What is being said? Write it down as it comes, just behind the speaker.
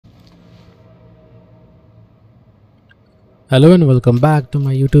Hello and welcome back to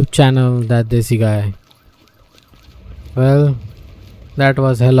my YouTube channel, datDesiGuy. Well, that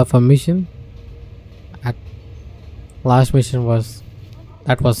was hell of a mission. At last mission was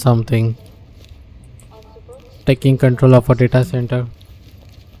something. Taking control of a data center.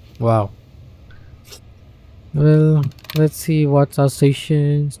 Wow. Well, let's see what our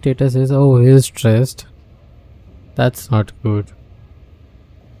station status is. Oh, he's stressed. That's not good.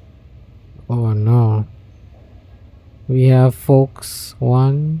 Oh no. We have folks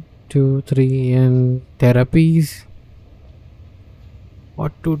 1, 2, 3 in therapies.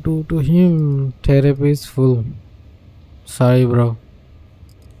 What to do to him? Therapy is full. Sorry, bro.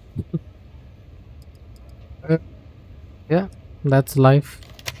 Yeah, that's life.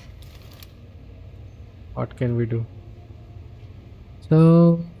 What can we do?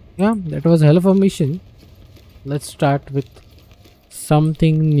 So, yeah, that was hell of a mission. Let's start with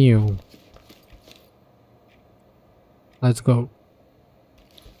something new. Let's go.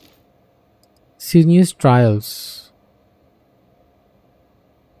 SINUOUS trials.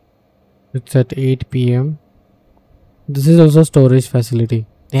 It's at 8 p.m. This is also storage facility.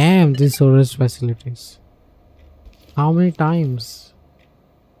 Damn, these storage facilities. How many times?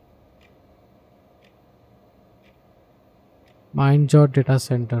 Mindjot data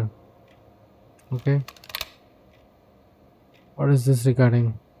center. Okay. What is this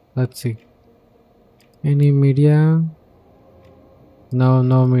regarding? Let's see. Any media? No,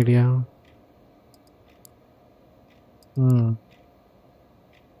 no media. Alright,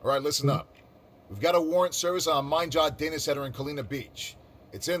 listen up. We've got a warrant service on Mindjot Data Center in Kalina Beach.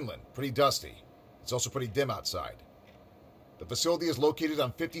 It's inland, pretty dusty. It's also pretty dim outside. The facility is located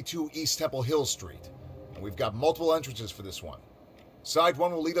on 52 East Temple Hill Street, and we've got multiple entrances for this one. Side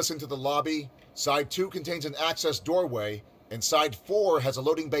 1 will lead us into the lobby, Side 2 contains an access doorway, and Side 4 has a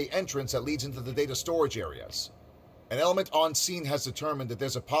loading bay entrance that leads into the data storage areas. An element on scene has determined that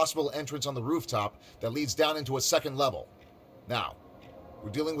there's a possible entrance on the rooftop that leads down into a second level. Now, we're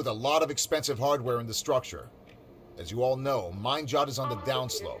dealing with a lot of expensive hardware in the structure. As you all know, Mindjot is on the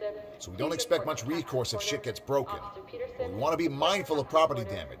downslope, so we don't expect much recourse if shit gets broken. But we want to be mindful of property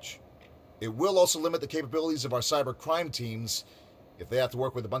damage. It will also limit the capabilities of our cyber crime teams if they have to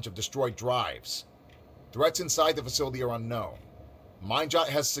work with a bunch of destroyed drives. Threats inside the facility are unknown. Mindjot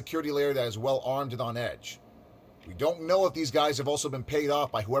has a security layer that is well armed and on edge. We don't know if these guys have also been paid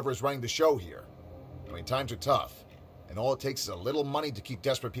off by whoever is running the show here. I mean, times are tough, and all it takes is a little money to keep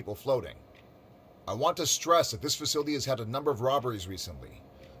desperate people floating. I want to stress that this facility has had a number of robberies recently,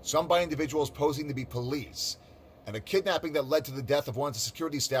 some by individuals posing to be police, and a kidnapping that led to the death of one of the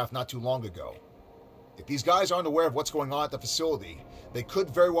security staff not too long ago. If these guys aren't aware of what's going on at the facility, they could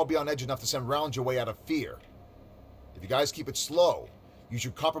very well be on edge enough to send rounds your way out of fear. If you guys keep it slow, you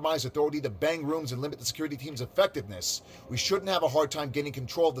should compromise authority to bang rooms and limit the security team's effectiveness, we shouldn't have a hard time gaining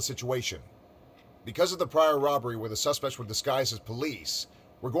control of the situation. Because of the prior robbery where the suspects were disguised as police,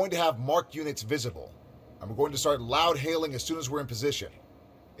 we're going to have marked units visible, and we're going to start loud hailing as soon as we're in position.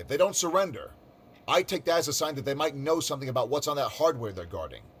 If they don't surrender, I take that as a sign that they might know something about what's on that hardware they're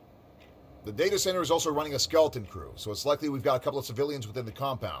guarding. The data center is also running a skeleton crew, so it's likely we've got a couple of civilians within the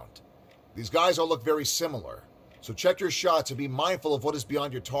compound. These guys all look very similar, so check your shots and be mindful of what is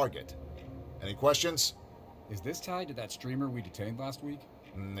beyond your target. Any questions? Is this tied to that streamer we detained last week?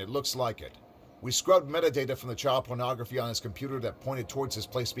 It looks like it. We scrubbed metadata from the child pornography on his computer that pointed towards his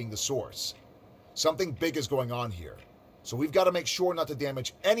place being the source. Something big is going on here, so we've got to make sure not to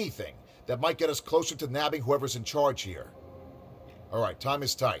damage anything that might get us closer to nabbing whoever's in charge here. Alright, time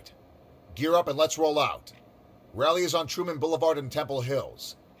is tight. Gear up and let's roll out. Rally is on Truman Boulevard and Temple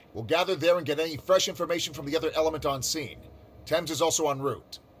Hills. We'll gather there and get any fresh information from the other element on scene. Thames is also en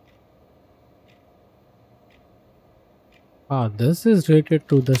route. Ah, this is related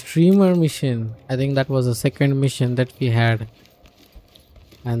to the streamer mission. I think that was the second mission that we had.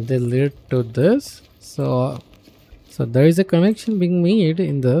 And they led to this. So there is a connection being made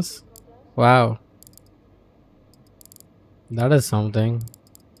in this. Wow. That is something.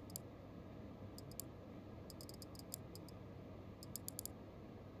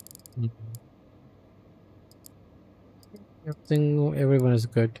 Everyone is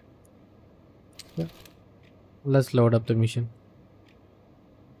good. Yeah. Let's load up the mission.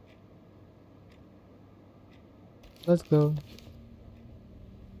 Let's go.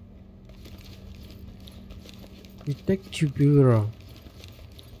 Detective Bureau.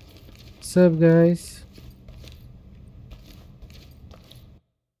 What's up, guys?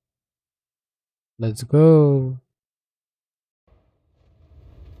 Let's go.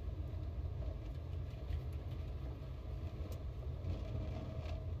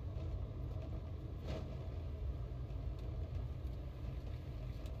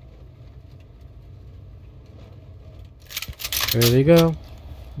 Here we go.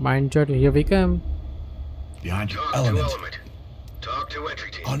 Mindjot, here we come. Behind you. Talk Element. to Element. Talk to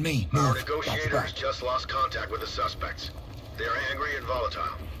entry team. On me. Our Move. negotiators just lost contact with the suspects. They are angry and volatile.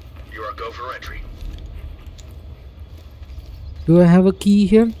 You are go for entry. Do I have a key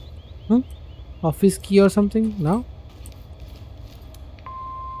here? Huh? Office key or something? No?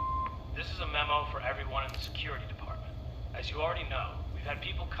 This is a memo for everyone in the security department. As you already know, we've had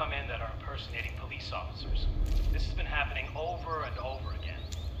people come in that are impersonating police officers. This has been happening over and over again.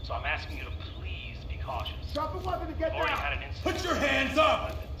 So I'm asking you to please be cautious. Drop a weapon and get We've already down! had an incident. Put your hands up!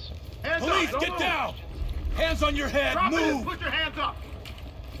 Weapons. Hands Police, up! Don't get move. down! Hands on your head! Drop it and Move! put your hands up!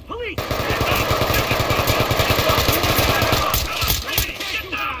 Police!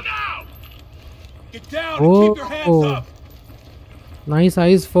 Get down now! Get down and keep your hands Oh. up! Nice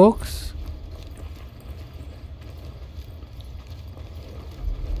eyes, folks.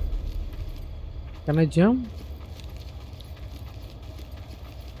 Can I jump?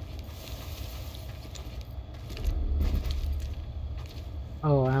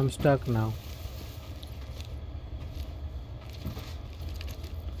 Oh, I'm stuck now.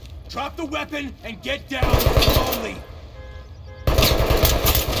 Drop the weapon and get down slowly!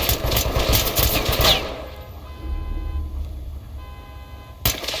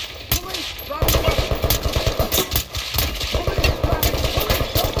 Police! Drop the weapon! Police! Drop it!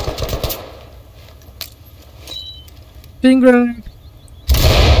 Police! Finger.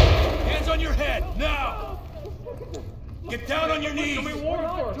 Hands on your head, now! Get down on your knees!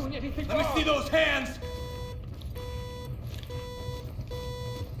 Let me see those hands!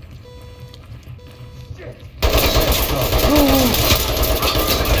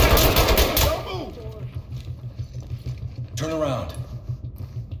 Turn around.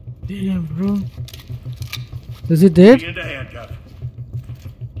 Damn, bro. Is it dead? Into handcuff.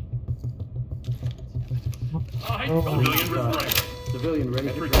 Civilian ready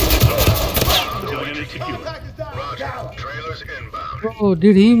to Civilian is secure. Roger. Trailers inbound. Oh,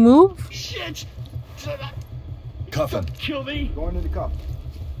 did he move? Shit! Cuff him. Kill me! Going into cuff.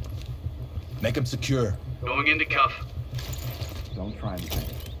 Make him secure. Going into cuff. Don't try anything.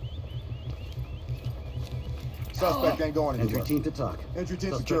 Suspect ain't going anywhere. Entry team to talk. Entry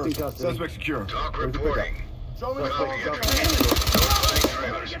team Suspect secure. in custody. Suspect secure. Talk Where's the pickup? reporting. Show me the Copy. phone. Entry team. Notifying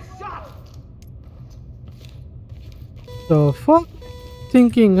trailers. The fuck?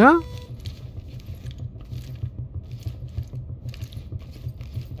 Thinking, huh?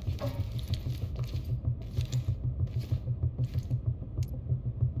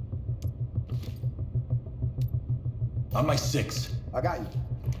 On my 6. I got you.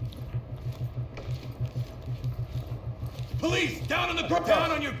 Police, down on the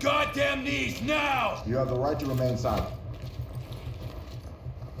down on your goddamn knees now! You have the right to remain silent.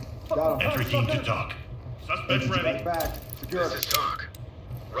 Got him. Entry team to talk. Suspect Entry ready. back. Secure. This is talk.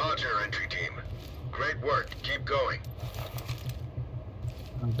 Roger, entry team. Great work. Keep going.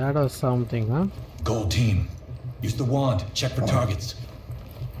 That was something, huh? Gold team. Use the wand. Check for targets.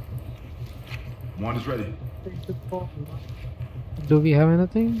 One is ready. Do we have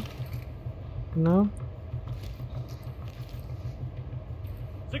anything? No?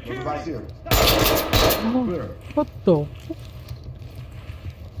 Device here. No. Clear. What the?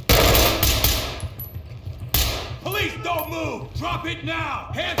 Police, don't move! Drop it now!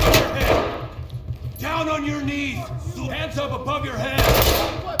 Hands on your head! Down on your knees! Hands up above your head!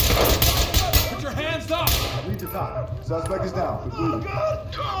 Put your hands up! Read the top. Suspect is down. Concluded.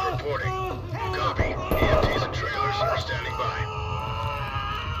 Talk reporting. Copy. EMTs and trailers are standing by.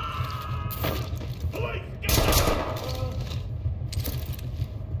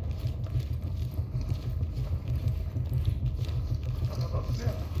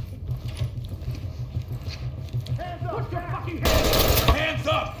 Hands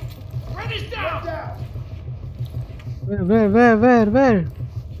up! Ready's down! Where?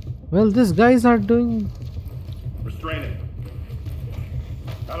 Well, these guys are doing. Restraining.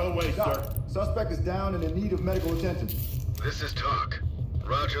 Out of the way, sir. Suspect is down and in need of medical attention. This is talk.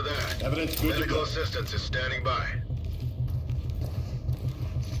 Roger that. Evidence good to Medical go. assistance is standing by.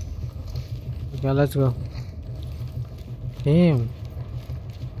 Okay, let's go. Damn.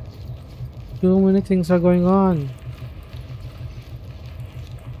 Too many things are going on.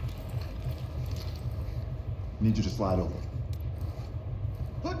 Need you to slide over.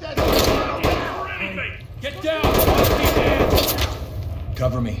 Put that for anything! Get down! Watch me hands!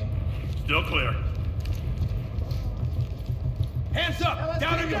 Cover me. Still clear. Hands up!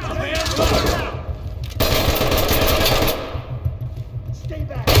 Down on your hands up! Stay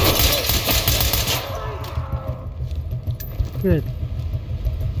back! Good.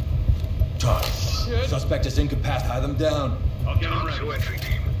 Talk. Suspect is incapacitated. Tie them down. I'll get him Talk ready. to entry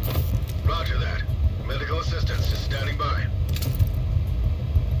team. Roger that. Medical assistance is standing by.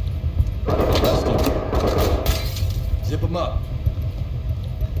 Zip him up.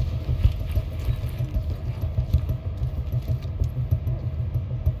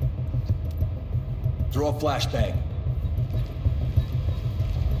 Throw a flashbang.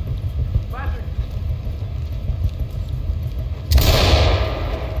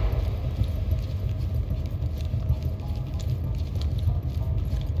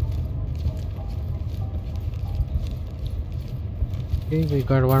 Okay, we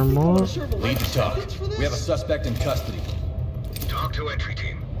got one more. Lead to talk. We have a suspect in custody. Talk to entry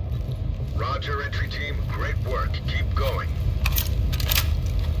team. Roger, entry team. Great work. Keep going.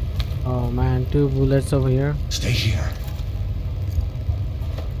 Oh man, 2 bullets over here. Stay here.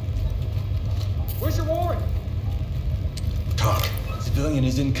 Where's your warrant? Talk. Civilian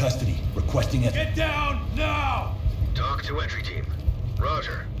is in custody. Requesting it. Get down now! Talk to entry team.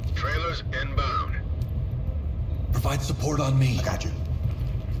 Roger. Trailers inbound. Provide support on me. I got you.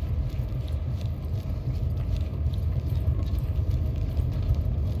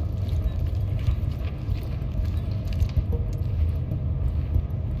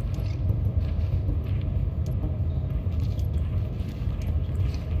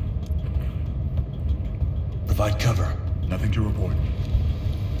 Provide cover. Nothing to report.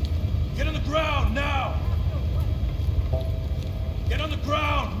 Get on the ground now! Get on the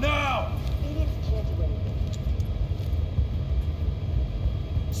ground now!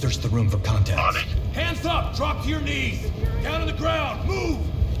 Search the room for contacts. Hands up! Drop to your knees! Down on the ground! Move!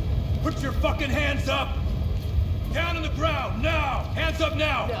 Put your fucking hands up! Down on the ground now! Hands up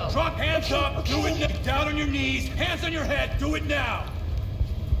now! Drop hands up! Do it now! Down on your knees! Hands on your head! Do it now!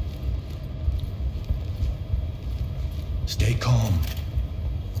 Stay calm.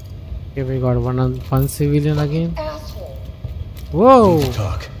 Okay, we got one civilian again. Asshole. Whoa!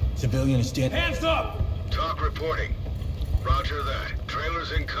 Talk. Civilian is standing. Hands up! Talk reporting. Roger that.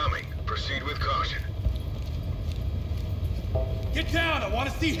 Trailers incoming. Proceed with caution. Get down! I want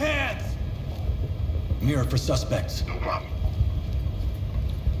to see hands! Mirror for suspects. No problem.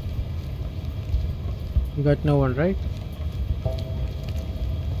 You got no one, right?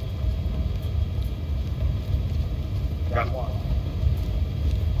 Got one.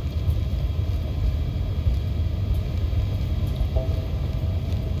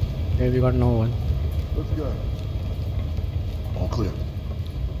 Okay, we got no one. Looks good. All clear.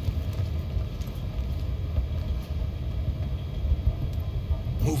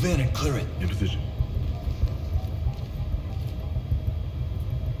 Move in and clear it. In position.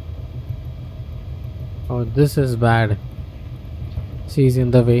 Oh, this is bad. She's in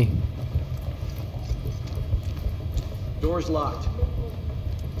the way. Door's locked.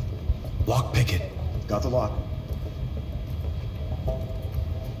 Lock picket. Got the lock.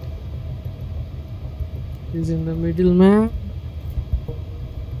 She's in the middle, man.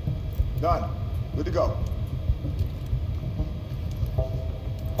 Done. Good to go.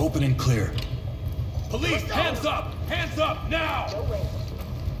 Open and clear. Police, hands up! Hands up now!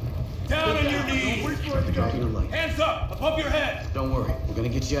 Down on your knees! Drop your light. Hands up! Above your head! Don't worry, we're gonna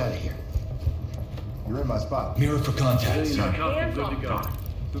get you out of here. You're in my spot. Mirror for contacts. Good to go.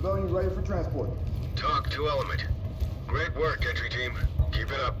 Civilian ready for transport. Talk to element. Great work, entry team.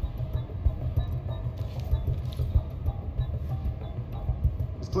 Keep it up.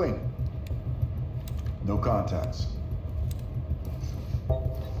 It's clean. No contacts.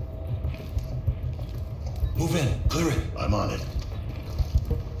 Move in. Clear it. I'm on it.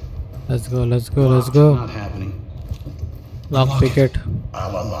 Let's go, let's go, let's go. Not happening. Lock picket.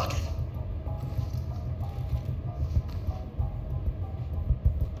 I'll unlock it.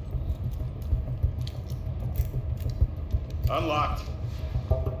 Unlocked.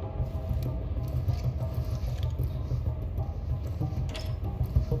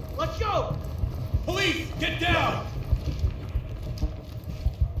 Let's go! Police, get down!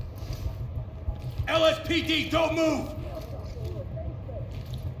 LSPD, don't move!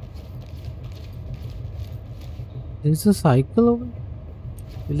 There's a cycle over here.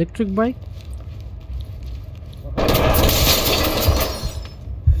 Electric bike.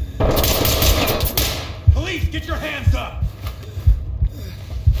 Police, get your hands up!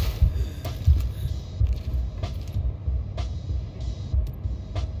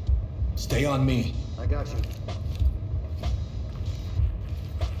 Stay on me. I got you.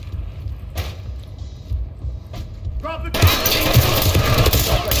 Drop the gun!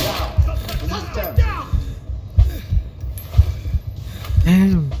 Suspect Down!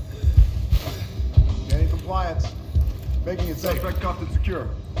 Damn. Gaining compliance. Making it safe. Suspect cuffed and secure.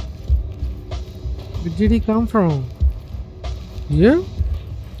 Where did he come from? Yeah?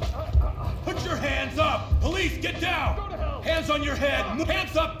 Put your hands up! Police, get down! Go to hell. Hands on your head!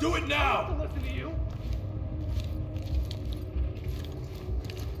 Hands up! Do it now! Listen to you.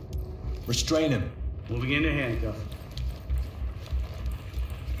 Restrain him. Moving into handcuff.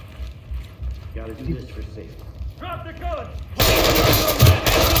 Gotta do this for safety. Drop the gun.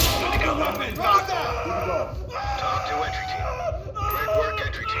 Drop your weapon! Talk to entry team. Great work,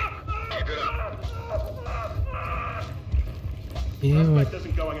 entry team. Keep it up. Yeah. Suspect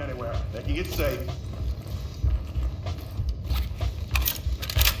isn't going anywhere. Making it safe.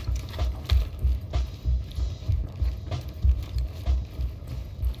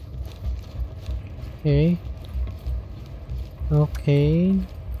 Okay. Okay.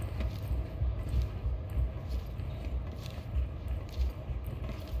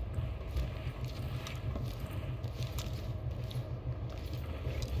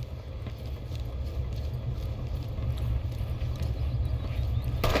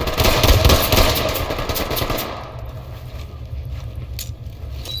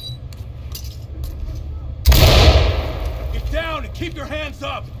 Get down and keep your hands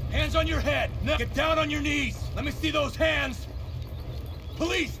up! Hands on your head! Now get down on your knees! Let me see those hands!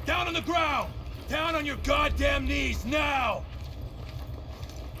 Police, down on the ground! Down on your goddamn knees, now!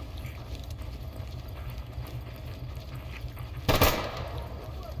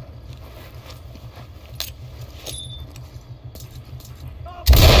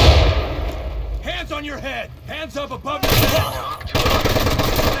 Hands on your head! Hands up above your head! Talk to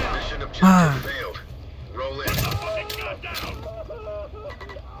us. Mission objective failed. Roll in.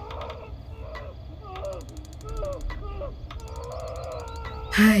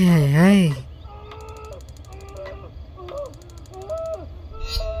 Hi, hi, hi.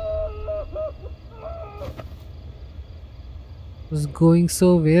 Was going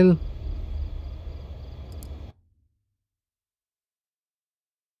so well.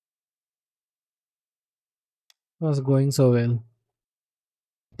 Was going so well.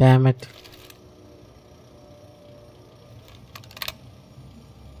 Damn it.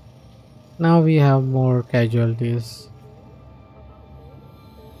 Now we have more casualties.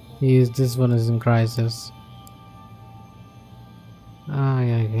 This one is in crisis.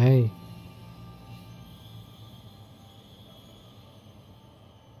 Ay, ay, ay.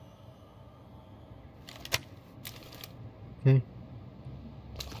 Okay.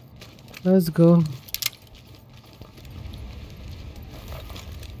 Let's go.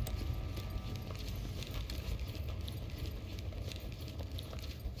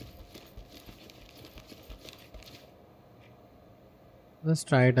 Let's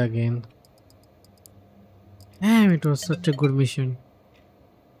try it again. Damn, it was such a good mission.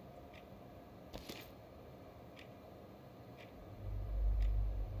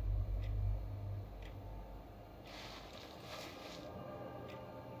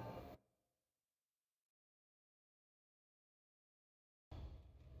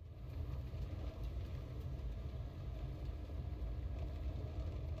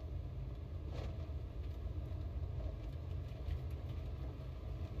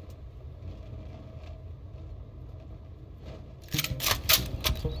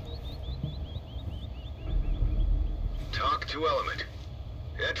 Talk to element.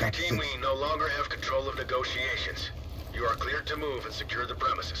 Entry team, we no longer have control of negotiations. You are cleared to move and secure the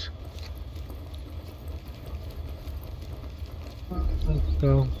premises. Let's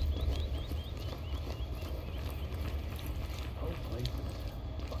go.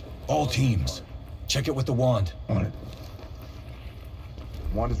 All teams, check it with the wand. On it.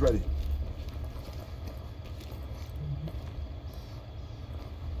 Wand is ready.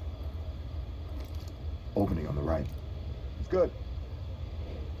 Opening on the right. It's good.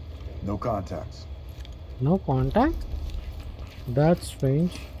 No contacts. No contact? That's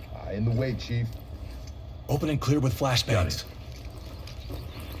strange. In the way, Chief. Open and clear with flashbangs.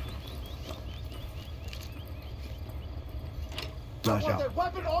 Flash out.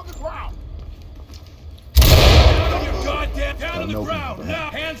 Weapon on the ground! Down on your goddamn... Down on the no ground, people, now!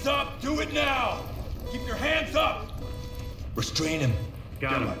 Hands up! Do it now! Keep your hands up! Restrain him.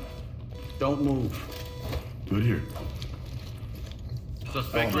 Got him. Don't move. Good here.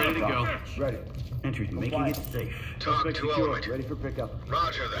 Suspect ready to go. Ready. Entry making it safe. Talk Suspect to secure. element. Ready for pickup.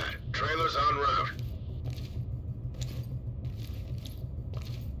 Roger that. Trailer's en route.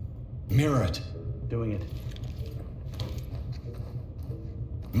 Mirror it. Doing it.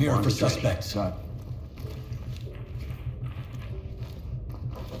 Mirror Wand for is ready. suspects. Got it.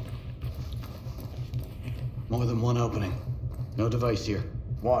 More than one opening. No device here.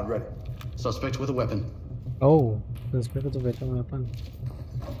 Wand ready. Suspect with a weapon. Oh, suspect with a better weapon.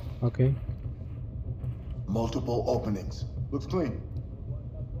 Okay. Multiple openings. Looks clean.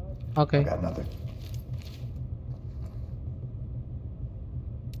 Okay. Got nothing.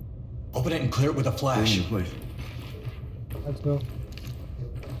 Open it and clear it with a flash. Please. Let's go.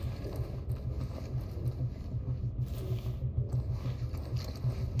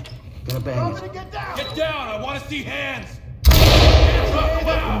 Gonna bang it. Get down! I want to see hands! Hands up!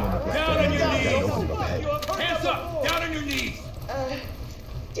 Now! Down on your knees! Hands up! Down on your knees!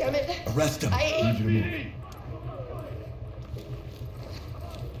 Damn it. Arrest him. Keep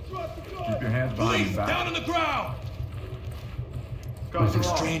your hands behind Police, your back. down on the ground!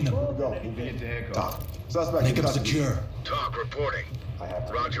 Restrain them. Go. Talk. Suspect. Make in them custody. secure. Talk reporting.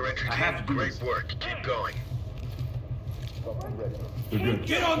 Roger, entry team. Great work. Keep going. They're good.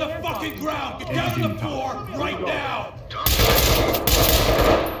 Get on the fucking ground! Get down on the floor right now! Talk to entry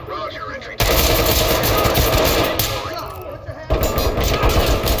team. Roger, entry team.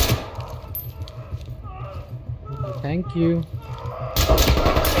 Thank you.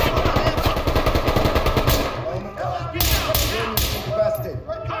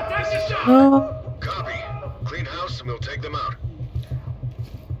 Copy. Clean house and we'll take them out.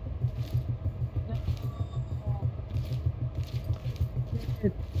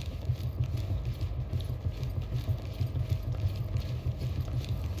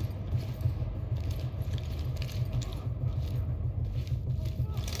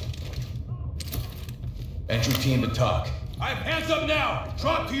 Entry team to talk. I have hands up now!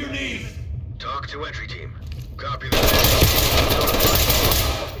 Drop to your knees! Talk to entry team. Copy that.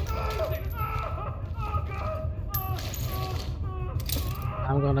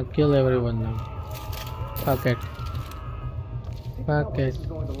 I'm gonna kill everyone now. Fuck it. Fuck it.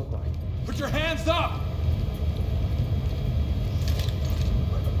 Put your hands up!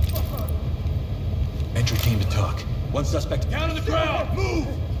 Entry team to talk. One suspect. Down on the ground! Move!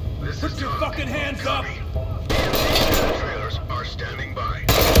 This Put is your talk. fucking hands up! Copy. EMT trailers are standing by.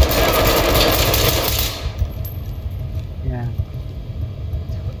 Yeah.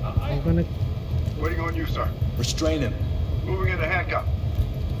 I'm gonna. Waiting on you, sir. Restrain him. Moving into handcuff.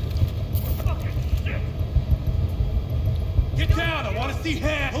 Get down! I want to see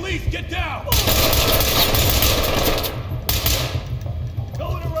hands! Police, get down!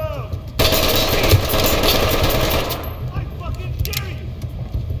 Going around! I fucking dare you!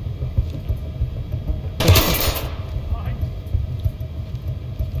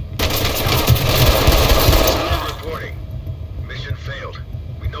 Reporting. Mission failed.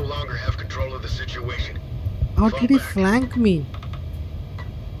 We no longer have control of the situation. How Fall did he back. flank me?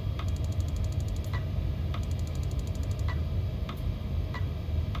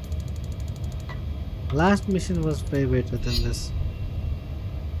 Last mission was way better than this.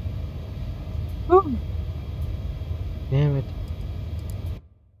 Oh. Damn it.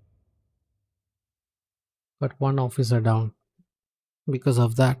 Got one officer down because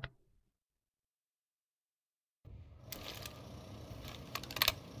of that.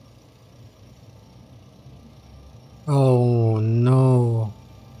 Oh no.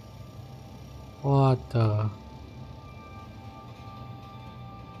 What the?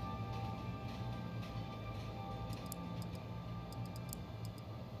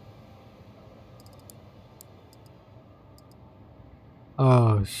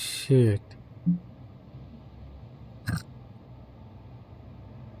 Oh shit.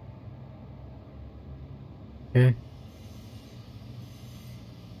 Okay.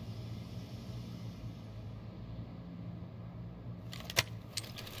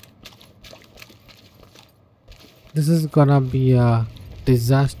 This is gonna be a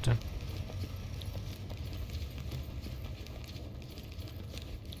disaster.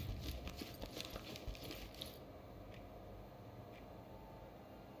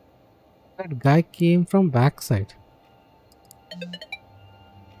 That guy came from backside.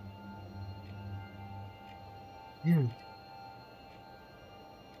 Yeah.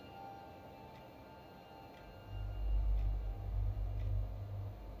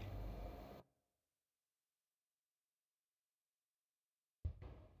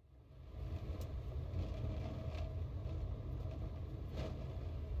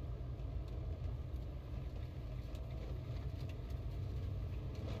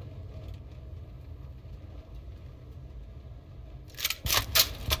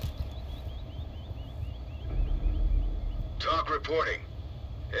 Talk reporting.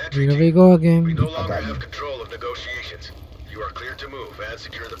 Entry Here we team. go We again. no longer have control of negotiations. You are cleared to move and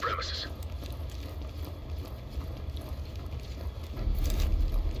secure the premises.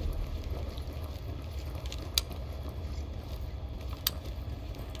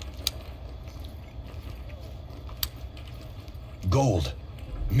 Gold.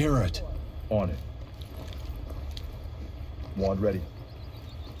 Mirror it. On it. Wand ready.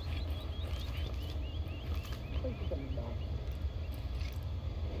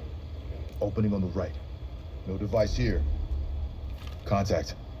 Opening on the right. No device here.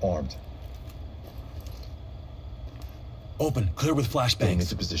 Contact. Armed. Open. Clear with Getting flashbangs.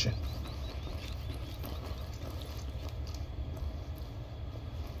 into position.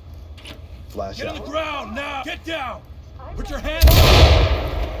 Flash Get on out. the ground now! Get down! Put your hands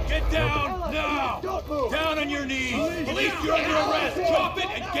up! Get down now! Down on your knees! Police, you're under arrest! Drop it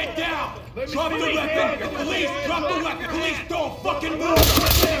and get down! Drop the weapon! Police, drop the weapon! Police, don't fucking move!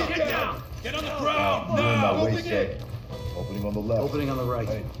 Get down! Get on the ground You're in my now! way, sir. Opening on the left. Opening on the right.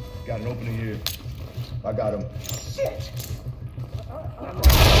 Hey, got an opening here. I got him.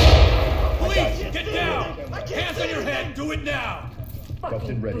 Police, get down! Hands on your head! Do it now! Cuffed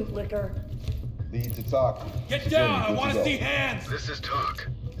and ready. Lead to talk. Get Security, down! I good want to go. see hands! This is talk.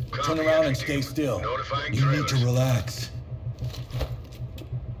 Turn Copy, around and entry stay team. still. Notifying You need to trailers. relax.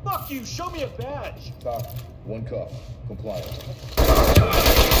 Fuck you! Show me a badge! Talk. One cuff. Compliant.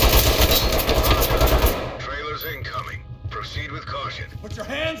 Trailers incoming. Proceed with caution. Put your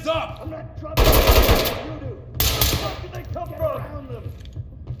hands up! I'm not dropping you do. Where the fuck did they come from?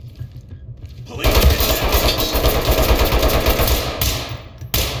 Police, get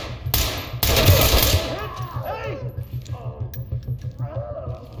Hey!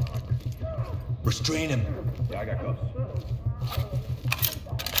 Restrain him. Yeah, I got cuffs.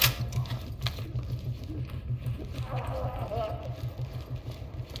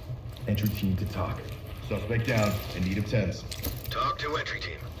 Entry team to talk. Suspect down in need of tens. Talk to entry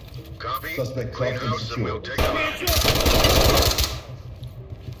team. Copy. Suspect Clean cuffed and house and we'll secured. take them out.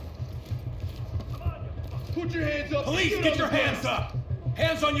 Put your hands up! Police, get your hands up!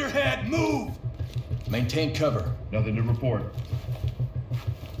 Hands on your head! Move! Maintain cover. Nothing to report.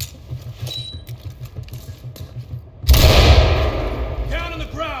 Down on the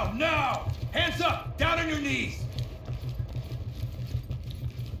ground, now! Hands up! Down on your knees!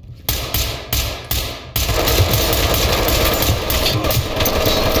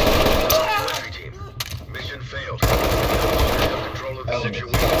 Entry team. Mission failed. Have control of the Element.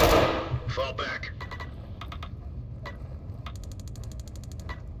 situation. Fall back.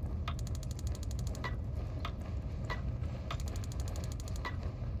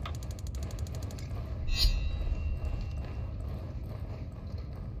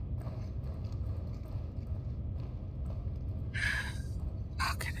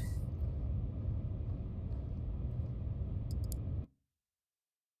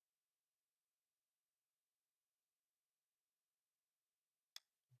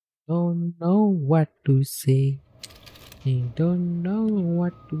 Don't know what to say. I don't know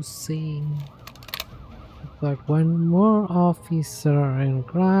what to say. Got one more officer in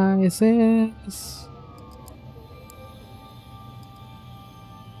crisis.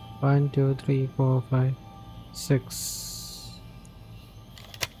 1, 2, 3, 4, 5, 6.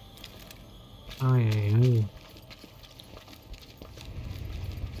 Ay, ay, ay.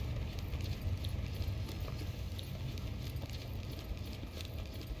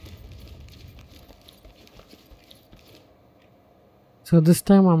 So this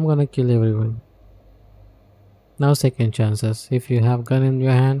time I'm gonna kill everyone. Now second chances. If you have gun in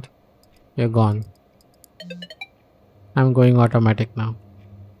your hand, you're gone. I'm going automatic now.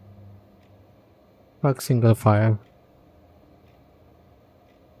 Fuck single fire.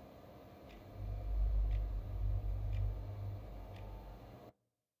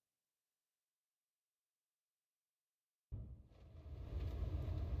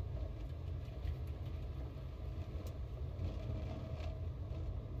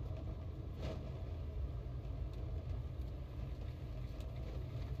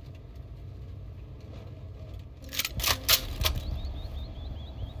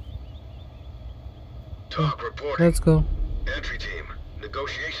 Talk reporting. Let's go. Entry team.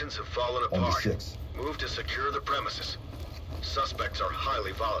 Negotiations have fallen On the apart. 6. Move to secure the premises. Suspects are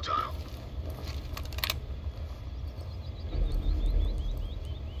highly volatile.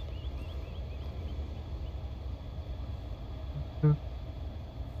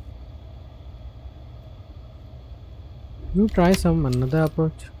 You try some another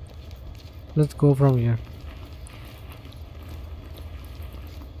approach. Let's go from here.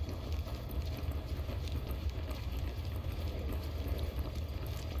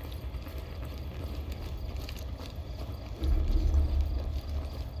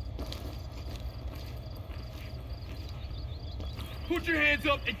 Put your hands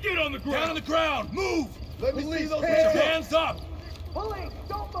up and get on the ground! Down on the ground! Move! Let me see those Put your hands up! Police,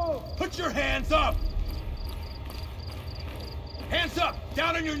 don't move! Put your hands up! Hands up!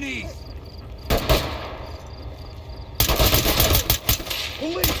 Down on your knees!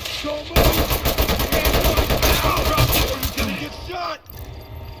 Police, don't move! Hands up now! Or you're gonna get shot!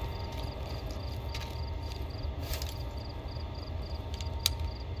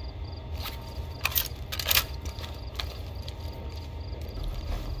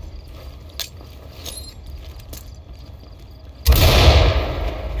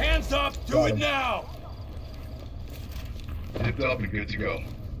 Hands up! Do it now! Zipped up and good to go.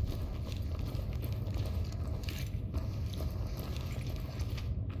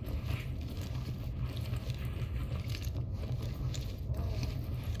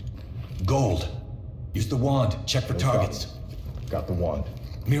 Gold. Use the wand. Check for targets. Got the wand.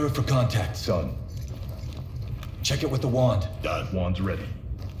 Mirror for contact. Son. Check it with the wand. Done. Wand's ready.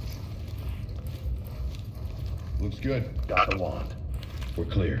 Looks good. Got the wand. We're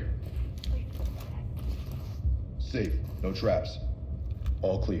clear. Safe. No traps.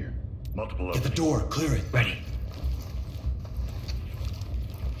 All clear. Multiple Get the door. Clear it. Ready.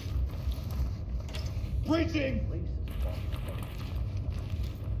 Breaching!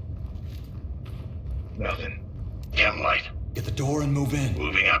 Nothing. Cam light. Get the door and move in.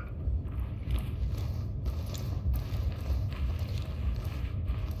 Moving up.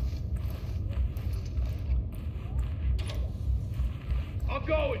 I'm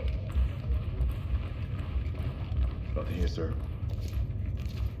going! Nothing here, sir.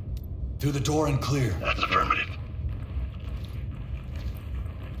 Through the door and clear. That's affirmative.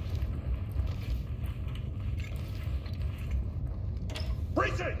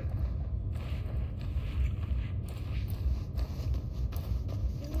 Breaching!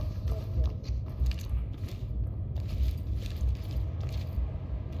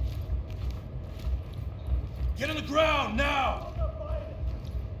 Get on the ground, now!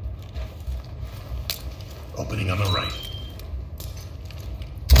 Opening on the right.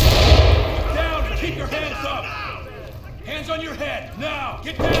 Get down and keep your hands up! Hands on your head, now!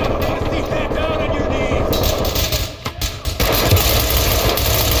 Get down! I want to see head down on your knees!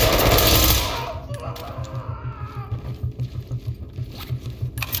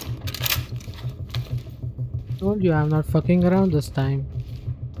 Told you I'm not fucking around this time.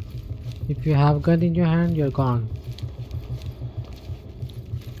 If you have gun in your hand, you're gone.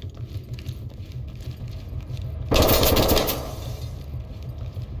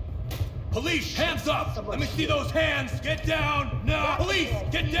 Police, hands up! Let me see those hands! Get down, now! Police,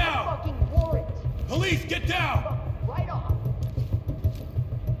 get down! Police, get down!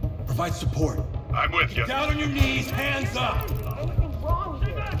 Provide support. I'm with you. Down on your knees, hands up! Anything wrong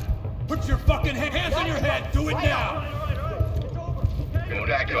here? Put your fucking hands on your head! Do it now! Go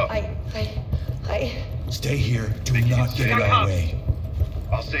back up. I... Stay here. Do not get in our way.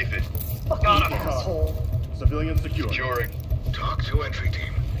 I'll safe it. Fucking asshole. Civilian secure. Securing. Talk to entry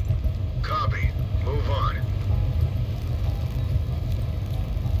team. Copy. Move on.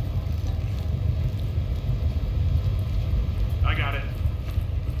 I got it.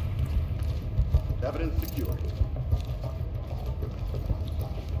 Evidence secured.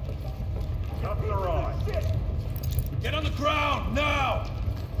 Up to the right. Get on the ground, now!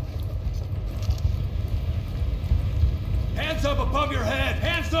 Hands up above your head!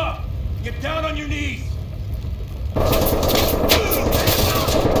 Hands up! Get down on your knees!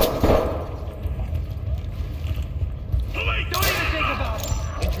 Police, don't even think about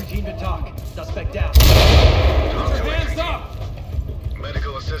it! Entry team to talk. Suspect down. Put your hands up!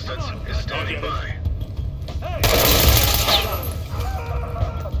 Medical assistance is standing by.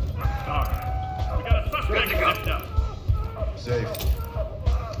 We got a suspect zipped up. Safe.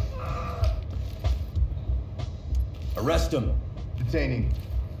 Arrest him. Detaining.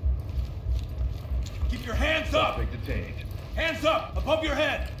 Keep your hands up! Suspect detained. Hands up, above your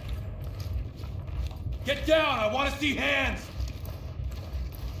head! Get down, I want to see hands!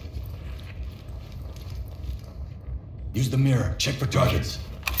 Use the mirror. Check for targets.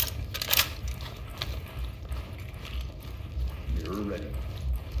 Mirror ready.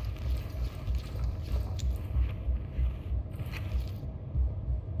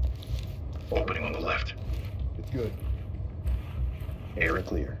 Opening on the left. It's good. Air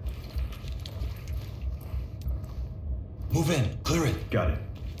clear. Move in. Clear it. Got it.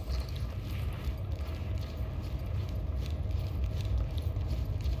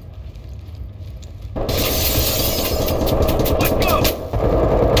 Let's go!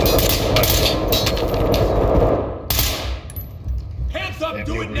 Hands up,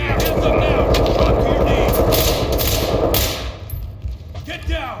 do it now! Hands up now! Drop to your knees! Get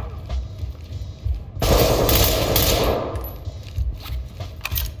down!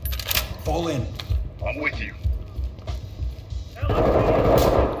 Fall in. I'm with you.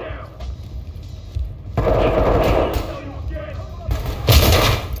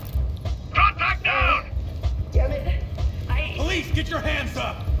 hands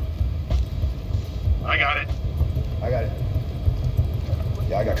up! I got it. I got it.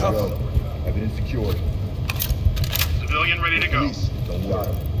 Yeah, I got Cuff control. Evidence secured. Civilian ready to go. Police, don't worry.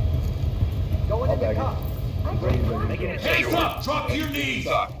 Going I'll in the bag cup. it. Ready, ready. Making it Hands up! Drop to your knees!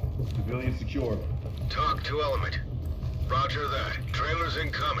 Civilian secured. Talk to element. Roger that. Trailers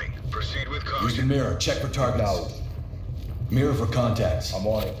incoming. Proceed with Use the caution. mirror. Check for targets. Acknowledged. Mirror for contacts. I'm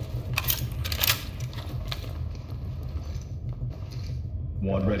on it.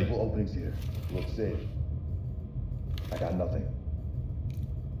 One ready. Multiple openings here. Look safe. I got nothing.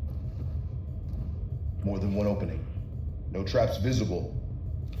 More than one opening. No traps visible.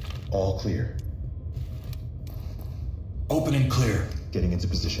 All clear. Open and clear. Getting into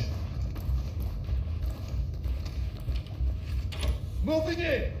position. Moving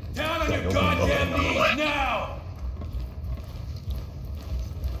in. Down on your goddamn knees now!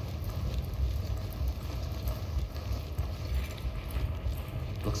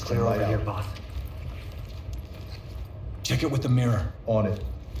 Looks clear over here, boss. Check it with the mirror. On it.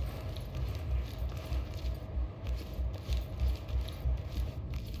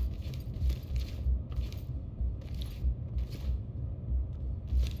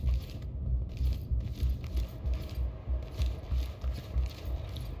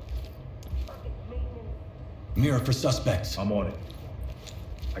 Mirror for suspects. I'm on it.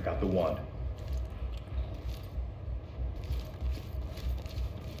 I got the wand.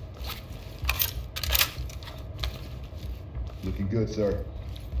 Looking good, sir.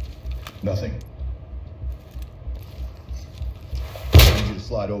 Nothing. I need you to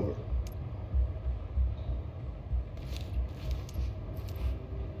slide over.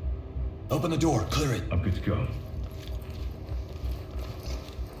 Open the door. Clear it. I'm good to go.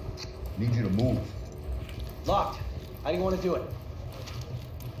 Need you to move. Locked. How do you want to do it?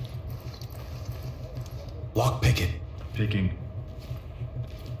 Lock picket. Picking.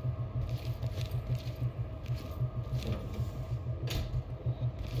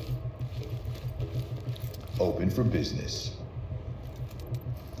 Open for business.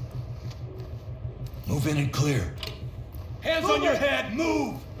 Move in and clear. Hands on your head!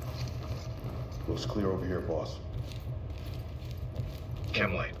 Move! Looks clear over here, boss.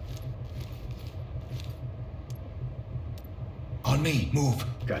 Chem light. On me. Move.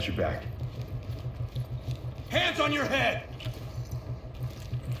 Got your back. Hands on your head!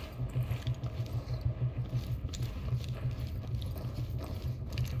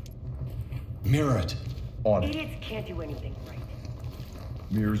 Mirror it. On it. Idiots can't do anything right.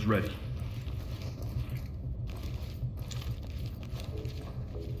 Mirror's ready.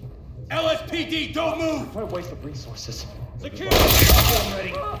 LSPD, don't move! What a waste of resources. Security!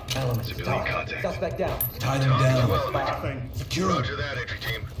 Ready. Elements. Civilian Talk. contact. Suspect down. Tie them Talk to down. element. Secure them. Roger that, entry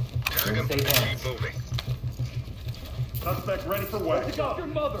team. Tag him. Stay down. Keep moving. Suspect ready for what? Pick up your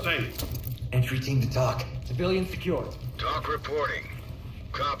mother. Safe. Entry team to talk. Civilian secured. Talk reporting.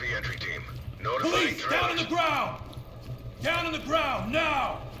 Copy, entry team. Notifying Police, down on the trailers. ground! Down on the ground,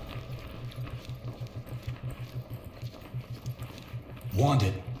 now!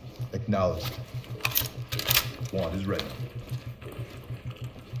 Wanted. Acknowledged. Wand is ready.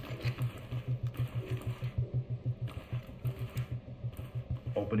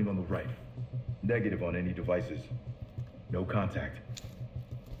 Opening on the right. Negative on any devices. No contact.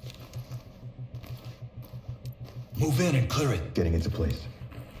 Move in and clear it. Getting into place.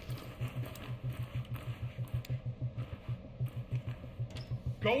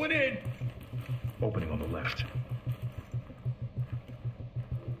 Going in! Opening on the left.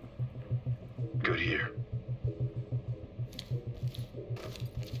 Good here.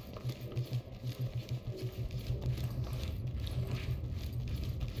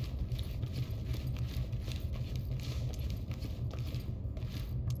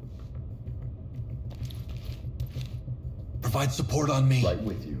 Provide support on me. Right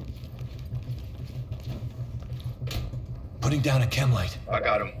with you. Putting down a chem light. I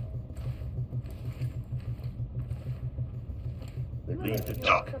got him.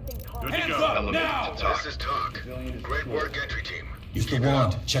 Talk. Hands up, Element now! to talk. This is talk. Great work, entry team. Use the Keep it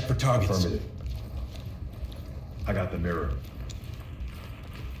wand. up. Check for targets. Affirmative. I got the mirror.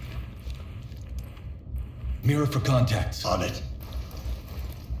 Mirror for contacts. On it.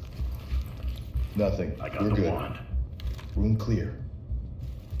 Nothing. I got We're the good. wand. Room clear.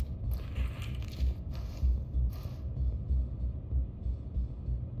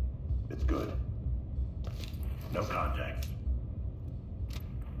 It's good. No contact.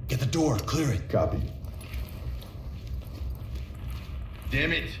 Get the door. Clear it. Copy.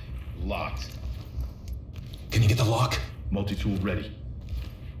 Damn it! Locked. Can you get the lock? Multi-tool ready.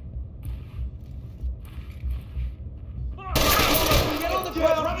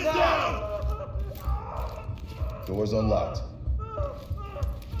 Door's unlocked.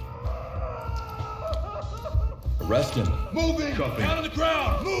 Arrest him. Moving! Cuffing. Down on the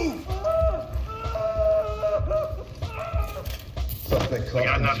ground! Move! Suspect cuffed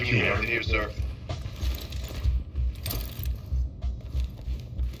and secured. to you, sir.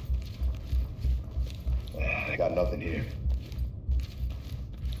 I got nothing here.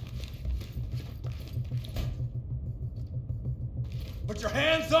 Put your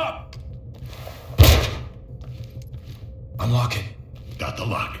hands up! Unlock it. Got the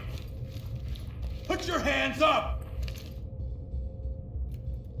lock. Put your hands up!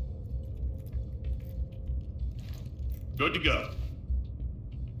 Good to go.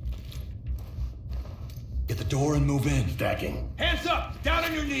 Get the door and move in. Stacking. Hands up! Down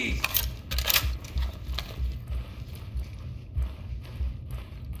on your knees!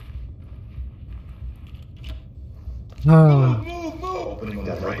 Oh, Move! Opening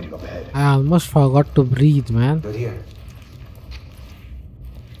that right up ahead. I almost forgot to breathe, man. Good here.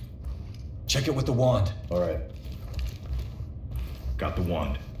 Check it with the wand. All right. Got the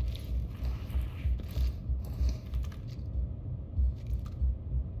wand.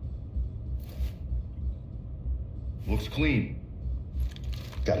 Looks clean.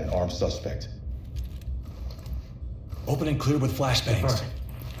 Got an armed suspect. Open and clear with flashbangs. Confirm.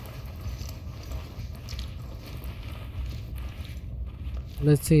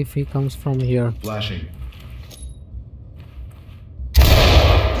 Let's see if he comes from here. Flashing. Do it!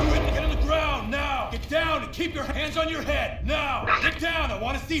 Get on the ground, now! Get down and keep your hands on your head, now! Get down, I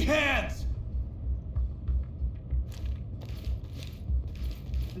want to see hands!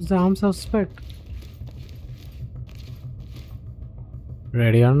 Who's the armed suspect?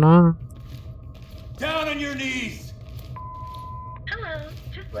 Ready or not? Down on your knees! Hello.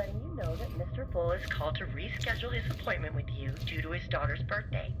 Just letting you know that Mr. Bull is called to reschedule his appointment with you due to his daughter's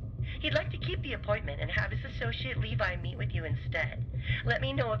birthday. He'd like to keep the appointment and have his associate Levi meet with you instead. Let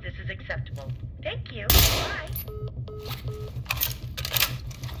me know if this is acceptable. Thank you. Bye.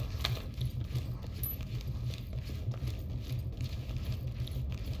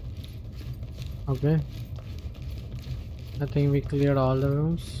 Okay. I think we cleared all the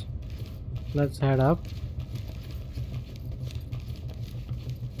rooms. Let's head up.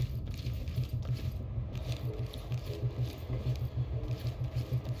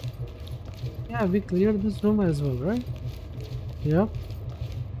 Yeah, we cleared this room as well, right? Yep.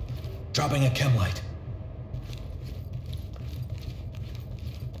 Dropping a chem light.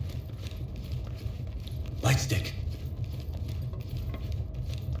 Light stick.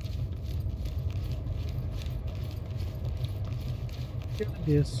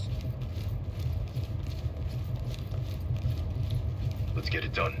 Yes. Let's get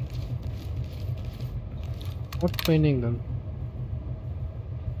it done. What painting gun?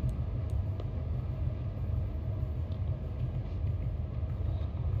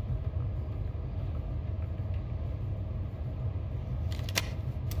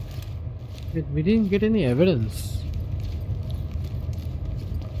 Wait, we didn't get any evidence.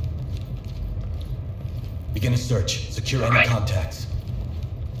 Begin a search. Secure any contacts.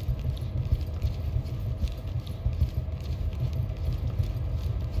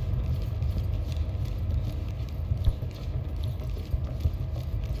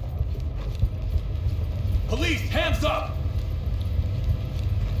 Police, hands up!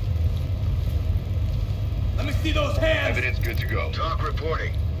 Let me see those hands! Evidence good to go. Talk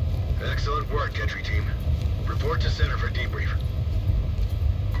reporting. Excellent work, entry team. Report to center for debrief.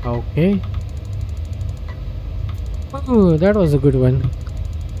 Okay. Oh, that was a good one.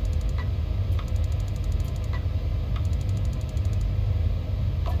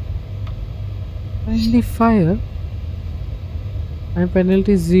 Friendly fire and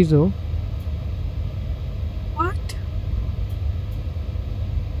penalty 0. What?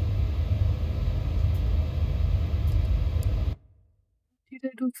 Did I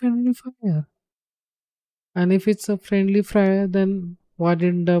do friendly fire? And if it's a friendly fire, then why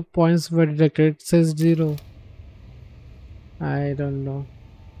didn't the points were deducted? It says 0. I don't know.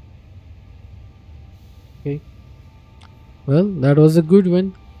 Okay. Well, that was a good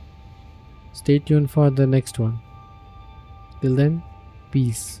one. Stay tuned for the next one. Till then,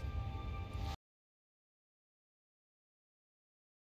 peace.